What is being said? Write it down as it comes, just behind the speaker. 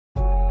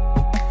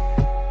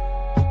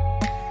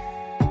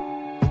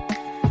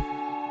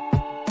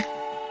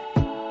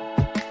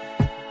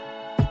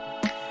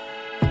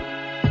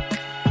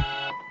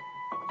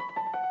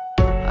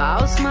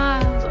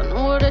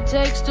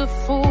takes to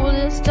fool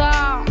this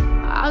town.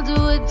 I'll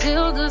do it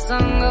till the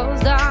sun goes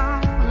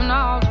down and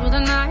all through the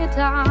night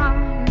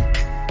time.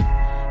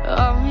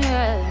 Oh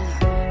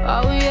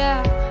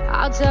yeah,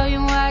 I'll tell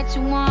you what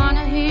you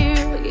wanna hear.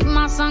 Keep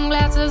my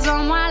sunglasses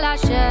on while I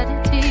shed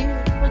a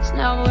tear. It's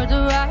never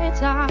the right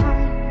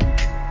time.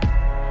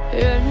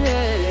 Yeah.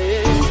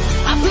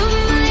 I put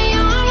my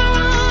arm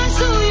around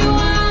so you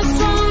how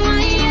strong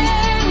I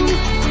am.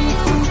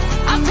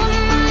 I put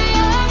my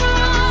arm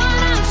around,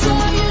 I'll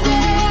show you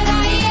that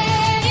I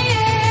am.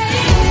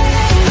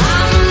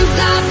 I'm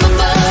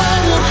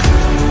unstoppable.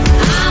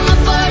 I'm a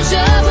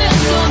Porsche with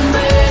some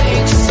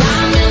brakes.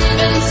 I'm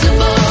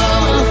invincible.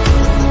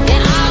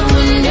 Yeah, I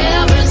win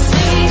every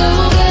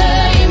single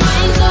game.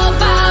 I'm so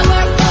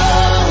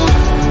powerful.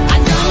 I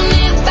don't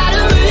need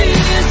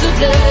batteries to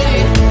play.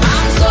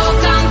 I'm so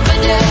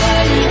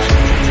confident.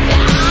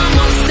 Yeah, I'm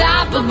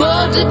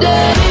unstoppable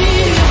today.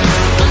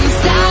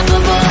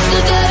 Unstoppable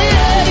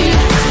today.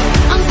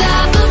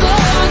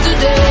 Unstoppable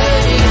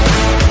today.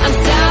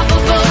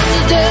 Unstoppable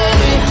today.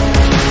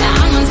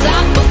 I'm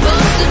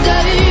unstoppable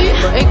today.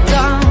 Break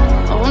down,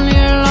 only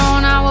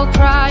alone I will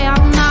cry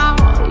out now.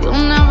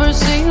 You'll never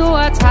see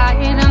what's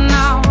hiding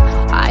out,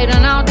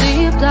 hiding out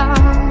deep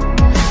down.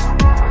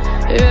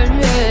 Yeah,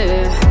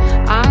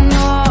 I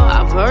know,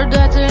 I've heard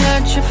that to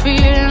let you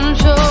feel and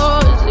show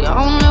is the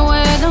only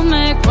way to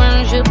make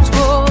friendships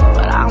grow,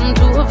 but I'm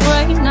too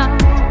afraid now.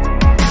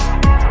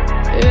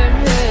 Yeah,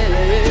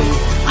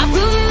 I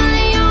put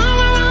my arm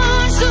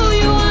around, show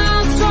you how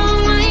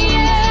strong I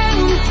am.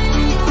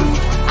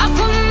 I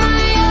put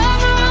my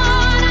arm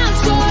around, I'll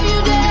show you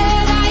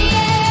that I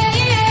am.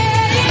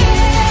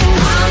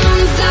 I'm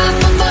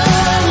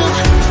unstoppable.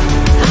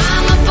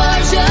 I'm a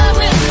Porsche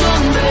with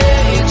some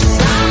brakes.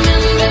 I'm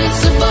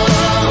invincible.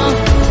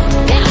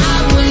 Yeah, I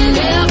win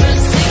every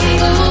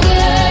single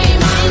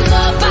game. I'm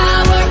so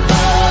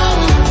powerful.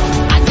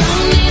 I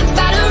don't need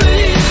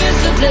batteries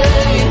to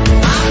play.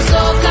 I'm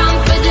so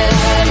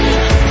confident.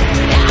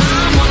 Yeah,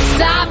 I'm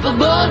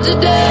unstoppable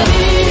today.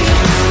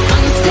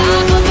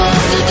 Unstoppable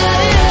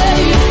today.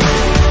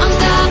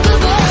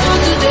 Unstoppable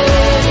today.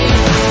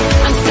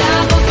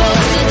 Unstoppable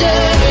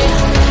today.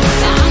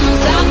 I'm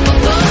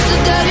unstoppable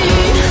today.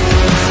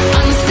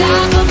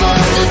 Unstoppable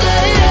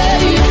today.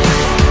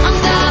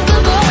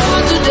 Unstoppable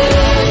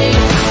today.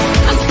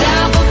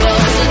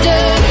 Unstoppable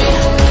today.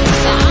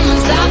 I'm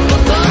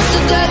unstoppable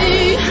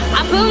today.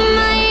 I put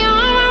my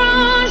arm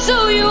around,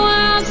 show you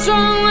how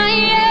strong I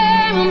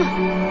am.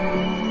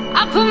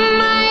 I put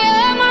my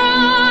arm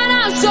around,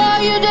 I'll show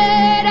you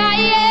that I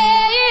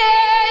am.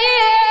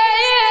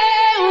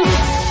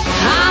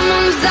 I'm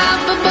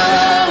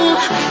unstoppable.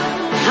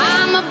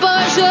 I'm a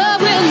Porsche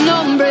with no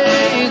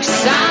brakes.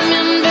 I'm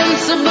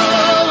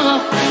invincible.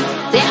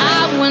 Yeah,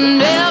 I win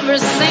every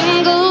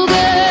single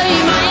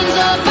game. I'm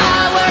so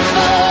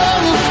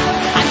powerful.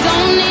 I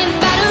don't need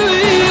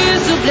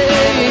batteries to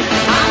play.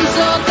 I'm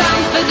so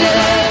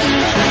confident.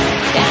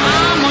 Yeah,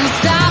 I'm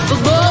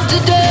unstoppable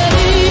today.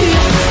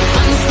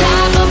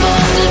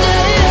 Unstoppable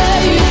today.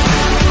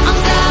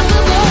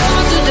 Unstoppable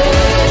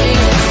today.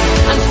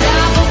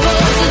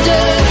 Unstoppable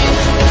today.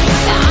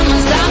 Yeah, I'm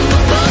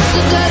unstoppable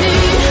today.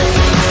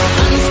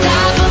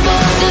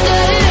 Unstoppable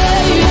today.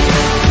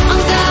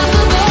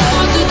 Unstoppable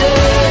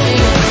today.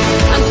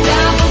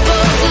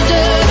 Unstoppable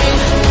today.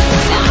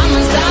 Yeah, I'm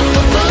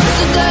unstoppable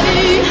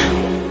today.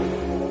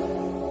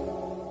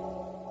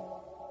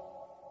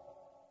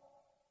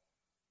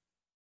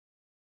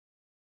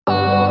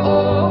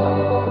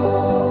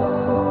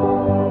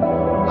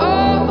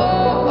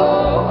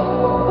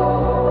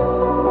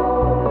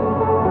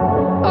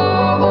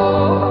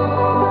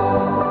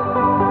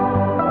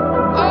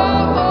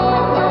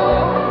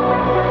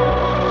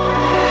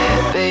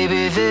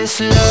 Baby, this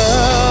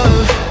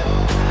love,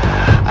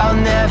 I'll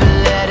never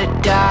let it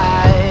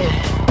die.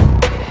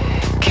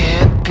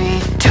 Can't be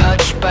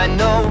touched by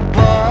no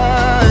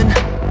one.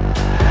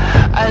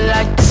 I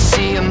like to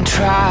see him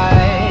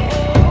try.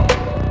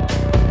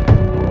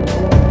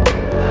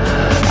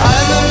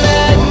 I'm a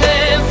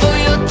madman for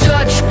your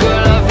touch,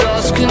 girl, I've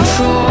lost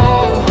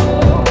control.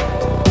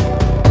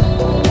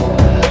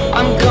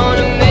 I'm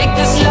gonna make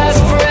this last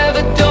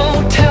forever,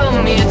 don't tell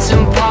me it's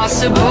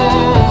impossible.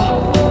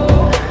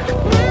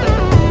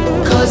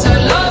 'Cause I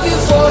love you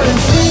for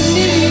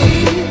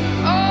infinity.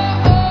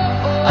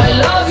 I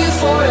love you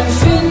for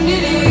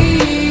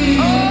infinity.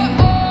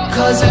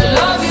 'Cause I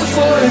love you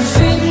for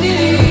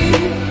infinity.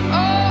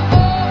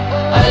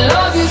 I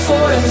love you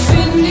for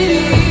infinity.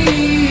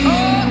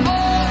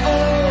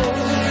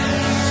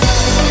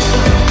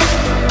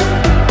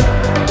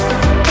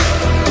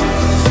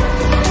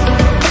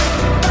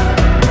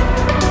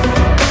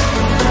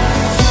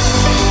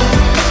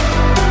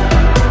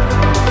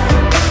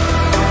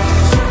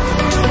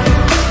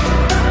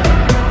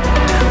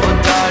 Well,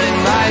 darling,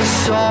 my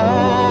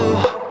soul,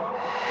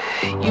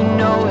 you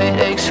know it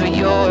aches for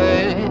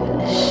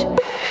yours,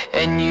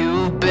 and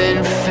you've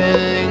been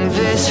filling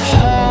this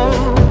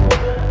hole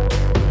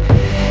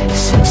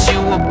since you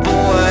were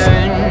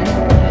born.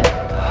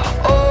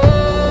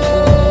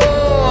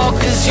 Oh,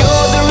 'cause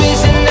you're the reason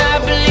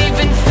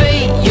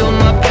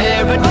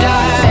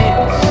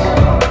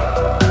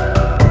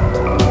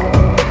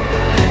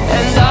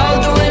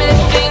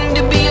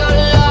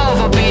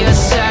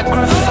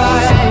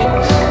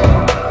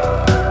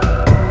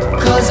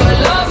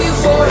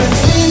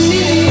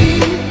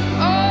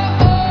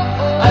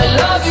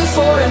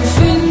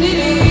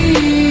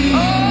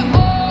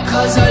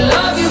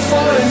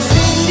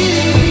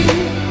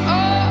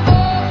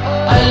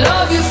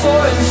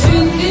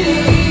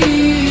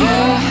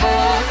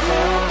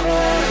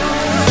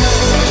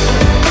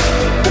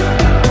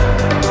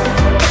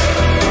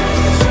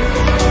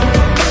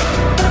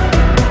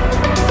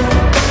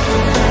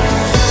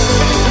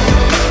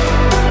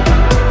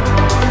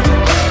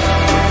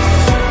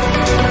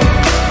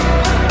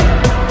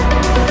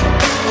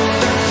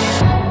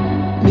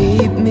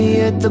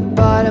at the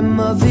bottom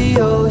of the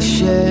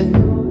ocean,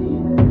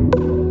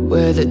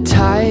 where the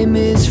time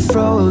is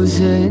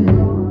frozen,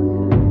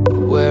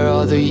 where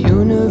all the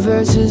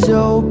universe is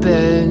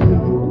open.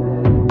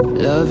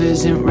 Love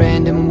isn't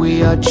random,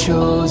 we are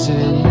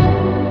chosen.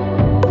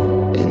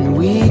 And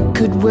we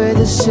could wear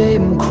the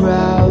same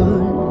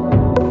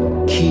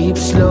crown. Keep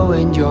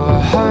slowing your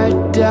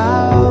heart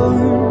down.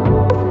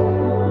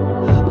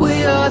 We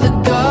are the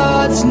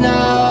gods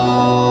now.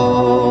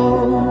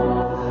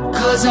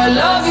 'Cause I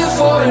love you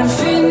for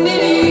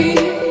infinity.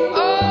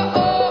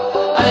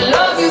 I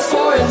love you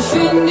for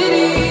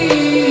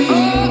infinity.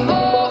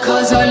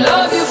 'Cause I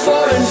love you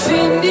for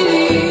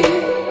infinity.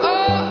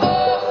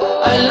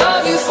 I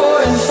love you for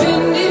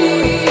infinity.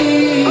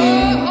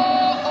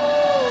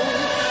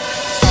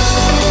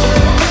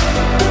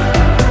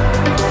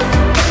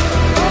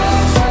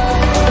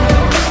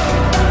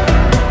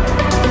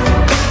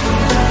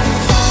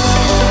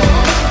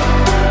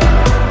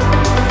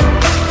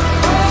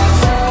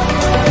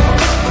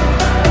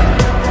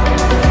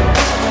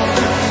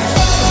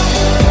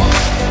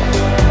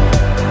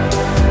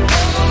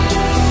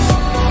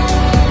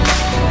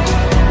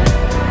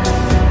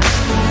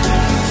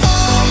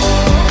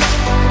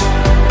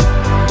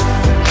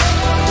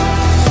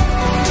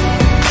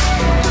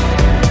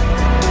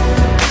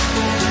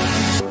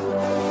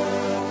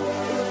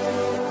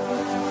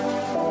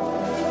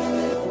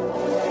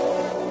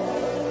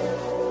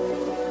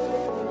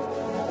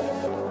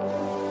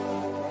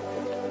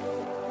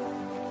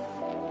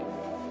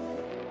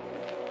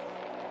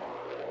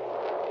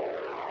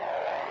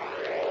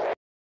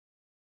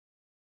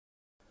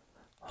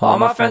 All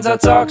my friends are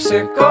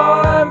toxic,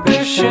 all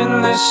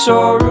ambitionless,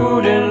 so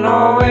rude and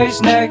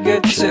always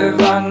negative.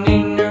 I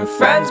need new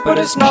friends, but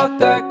it's not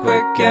that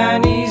quick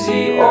and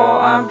easy. Oh,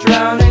 I'm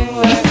drowning,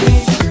 let me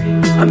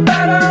breathe. I'm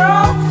better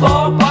off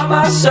all by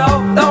myself,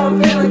 though I'm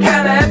feeling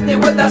kinda empty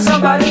without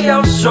somebody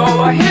else. So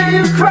I hear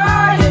you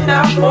crying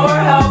out for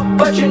help,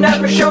 but you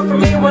never showed for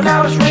me when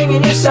I was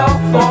ringing your cell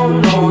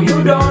phone. No, you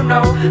don't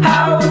know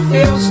how it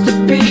feels to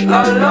be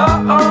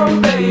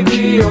alone,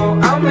 baby. Oh,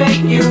 I'll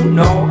make you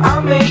know,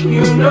 I'll make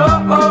you know.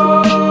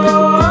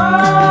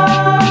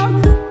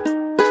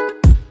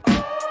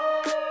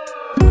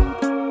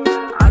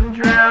 I'm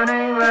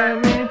drowning, let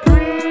me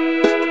breathe.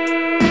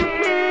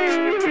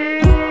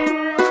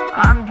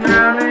 I'm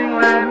drowning,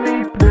 let me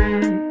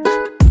breathe.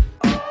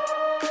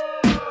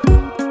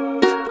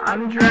 I'm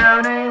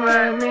drowning,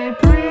 let me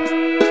breathe.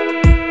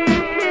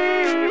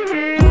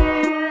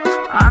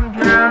 I'm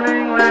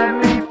drowning, let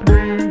me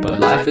breathe. But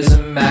life is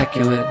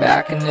immaculate,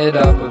 backing it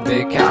up a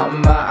bit,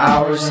 counting my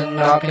hours and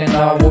knocking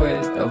on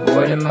wood,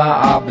 avoiding my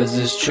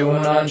opposites,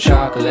 chewing on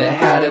chocolate.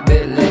 Had a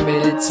bit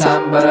limited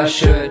time, but I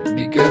should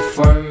be good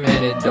for a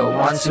minute. Don't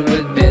want to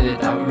admit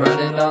it, I'm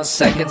running on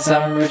seconds,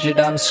 I'm rigid,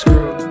 I'm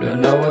screwed.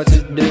 Don't know what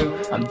to do,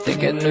 I'm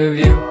thinking of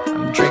you.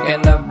 I'm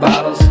drinking up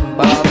bottles and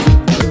bottles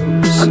of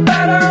booze. I'm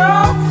better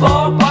off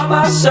all by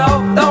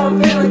myself, though I'm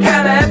feeling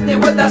kinda empty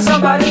without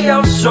somebody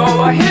else. So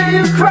I hear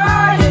you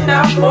crying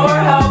out for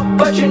help,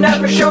 but you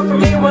never showed for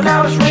me when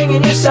I was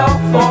ringing your cell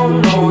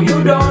phone. No, you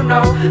don't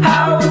know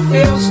how it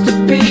feels to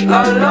be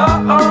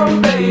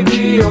alone,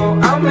 baby. Oh,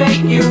 I'll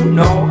make you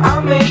know,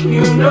 I'll make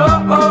you know.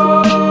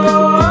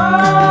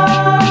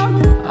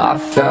 I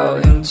fell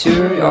into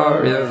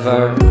your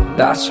river,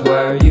 that's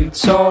where you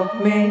told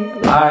me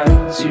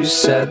lies. You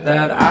said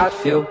that I'd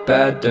feel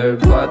better,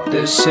 but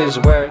this is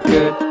where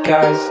good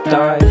guys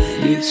die.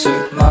 You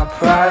took my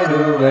pride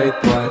away,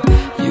 but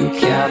you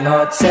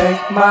cannot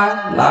take my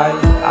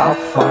life. I'll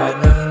find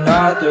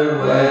another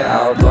way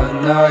out, but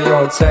now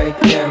you're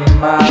taking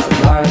my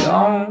life.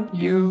 Don't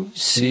you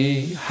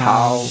see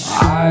how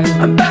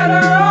I'm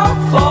better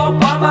off all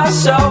by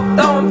myself,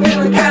 though I'm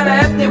feeling kinda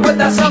empty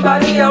without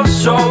somebody else.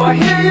 So I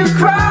hear you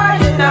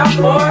crying out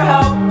for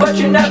help, but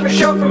you never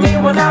showed for me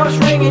when I was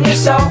ringing your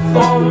cell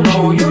phone.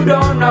 No, you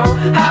don't know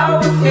how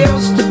it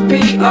feels to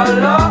be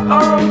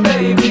alone,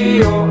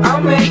 baby. Oh,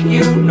 I'll make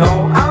you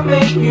know, I'll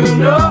make you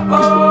know.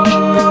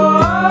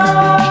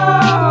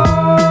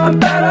 I'm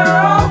better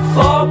off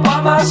all by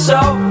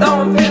myself,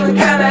 though I'm feeling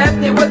kinda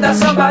empty without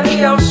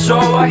somebody else. So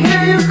I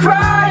hear you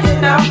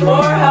crying out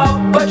for help,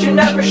 but you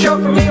never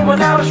showed for me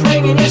when I was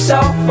ringing your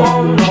cell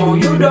phone. No,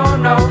 you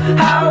don't know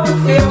how it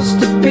feels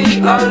to be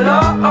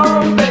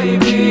alone,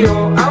 baby.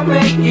 Oh, I'll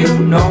make you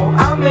know,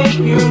 I'll make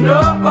you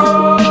know.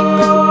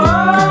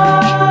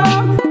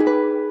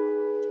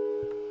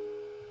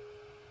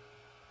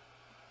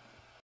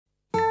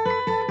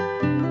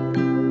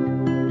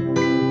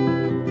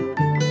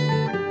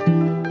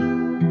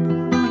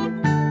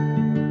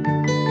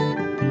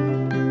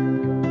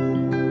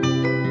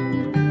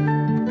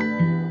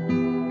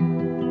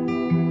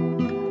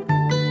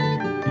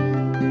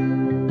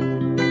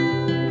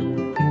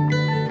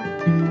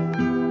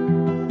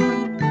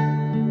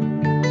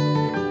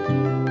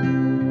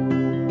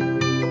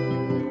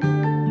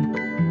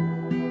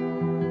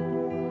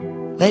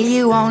 Well,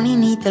 you only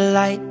need the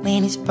light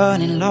when it's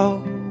burning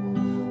low.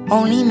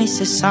 Only miss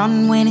the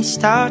sun when it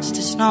starts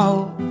to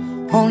snow.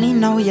 Only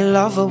know you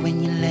love her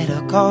when you let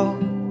her go.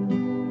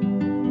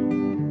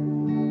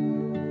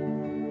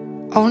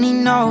 Only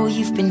know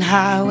you've been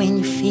high when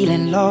you're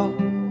feeling low.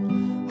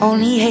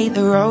 Only hate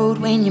the road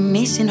when you're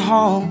missing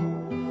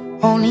home.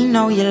 Only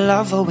know you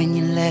love her when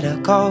you let her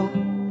go.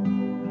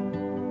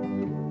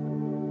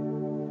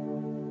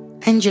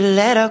 And you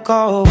let her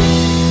go.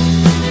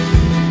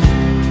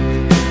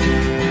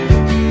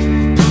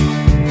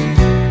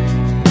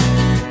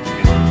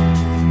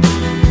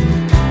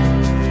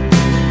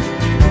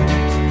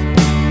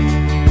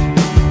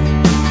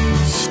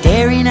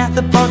 Staring at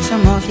the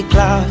bottom of your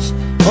glass,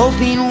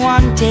 hoping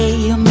one day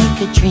you'll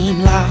make a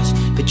dream last.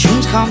 But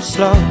dreams come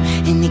slow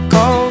and they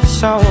go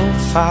so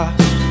fast.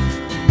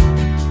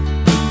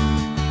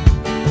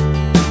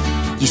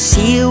 You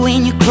see it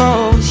when you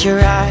close your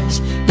eyes.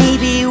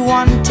 Maybe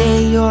one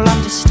day you'll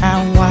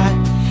understand why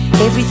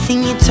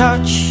everything you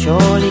touch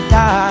surely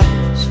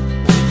dies.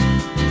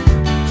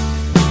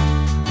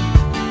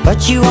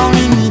 But you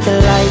only need the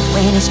light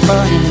when it's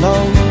burning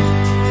low.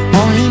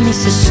 Only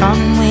miss the sun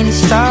when it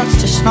starts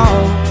to snow.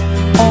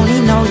 Only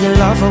know you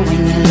love her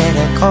when you let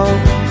her go.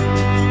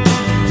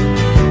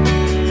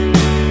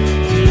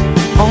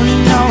 Only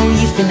know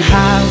you've been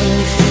high when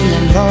you're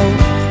feeling low.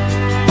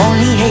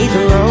 Only hate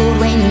the road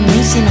when you're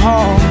missing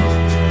home.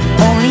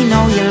 Only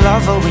know you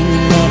love her when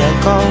you let her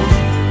go.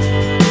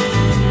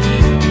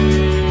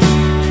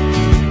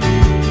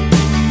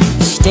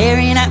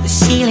 Staring at the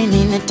ceiling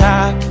in the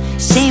dark,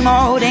 same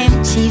old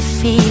empty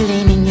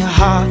feeling in your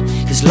heart.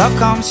 Cause love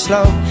comes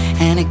slow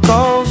and it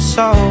goes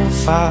so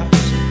fast.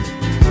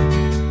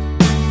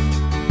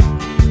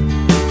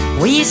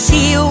 Will you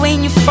see her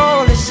when you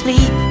fall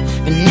asleep,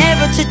 but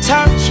never to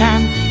touch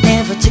and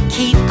never to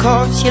keep?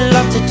 Cause you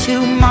loved her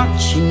too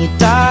much and you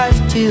dive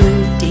too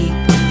deep.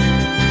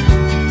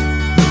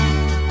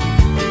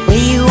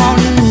 Where you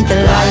only need the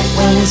light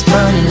when it's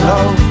burning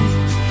low.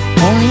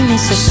 Only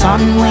miss the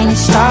sun when it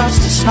starts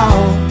to snow.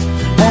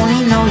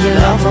 Only know you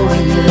love her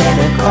when you let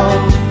her go.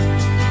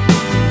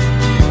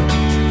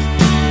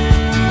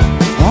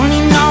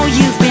 Only know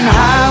you've been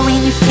high when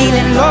you're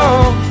feeling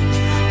low.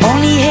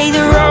 Only hate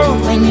the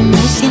road when you're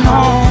missing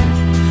home.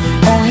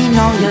 Only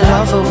know you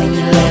love her when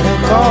you let her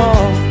go.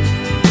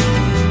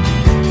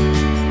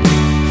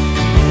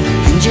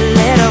 And you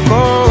let her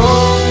go.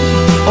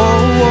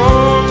 Oh, oh,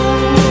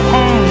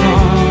 oh,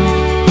 oh.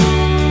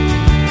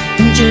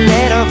 And you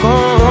let her go.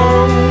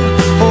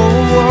 Oh,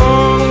 oh,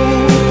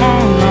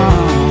 oh, oh.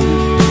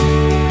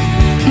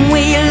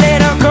 Will you let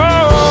her go?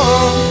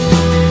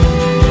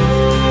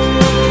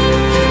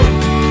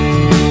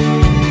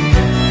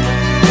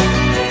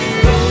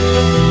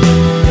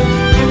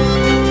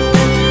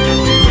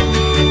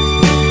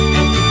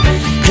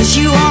 Cause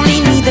you only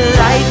need the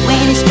light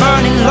when it's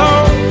burning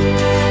low.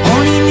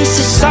 Only miss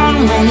the sun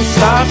when it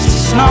starts to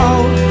snow.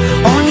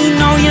 Only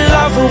know you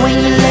love her when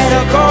you let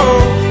her go.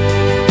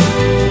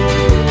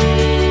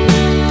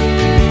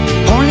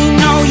 Only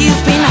know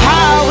you've been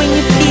high when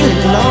you're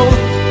feeling low.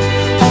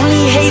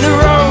 Only hate the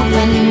road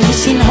when you're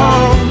missing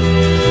home.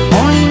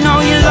 Only know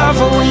you love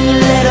her when you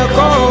let her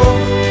go.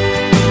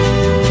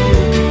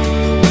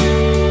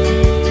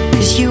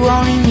 Cause you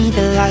only need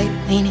the light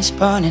when it's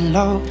burning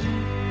low.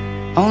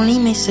 Only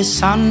miss the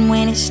sun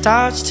when it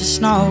starts to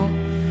snow.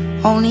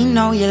 Only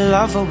know you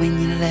love her when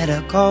you let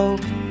her go.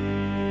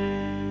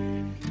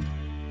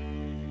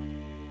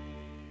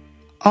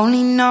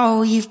 Only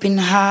know you've been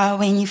high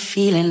when you're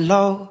feeling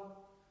low.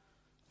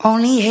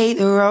 Only hate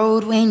the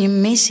road when you're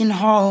missing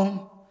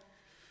home.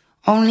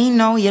 Only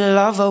know you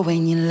love her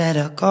when you let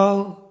her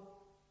go.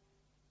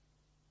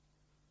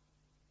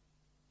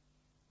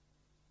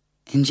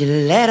 And you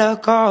let her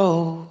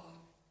go.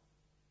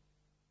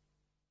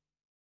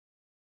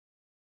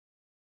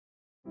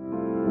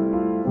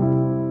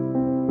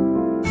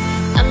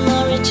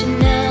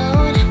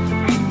 Original.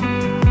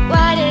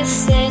 What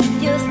is it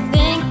you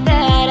think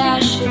that I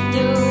should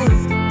do?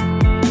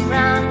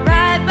 Run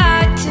right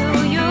back to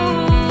you.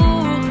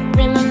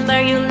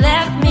 Remember you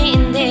left me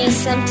in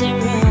this empty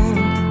room.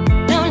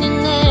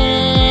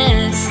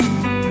 Loneliness,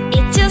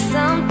 it's just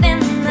something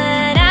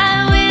that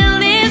I will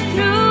live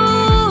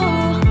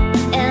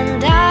through.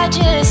 And I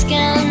just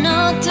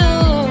cannot do.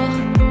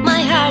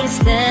 My heart is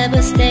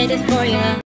devastated for you.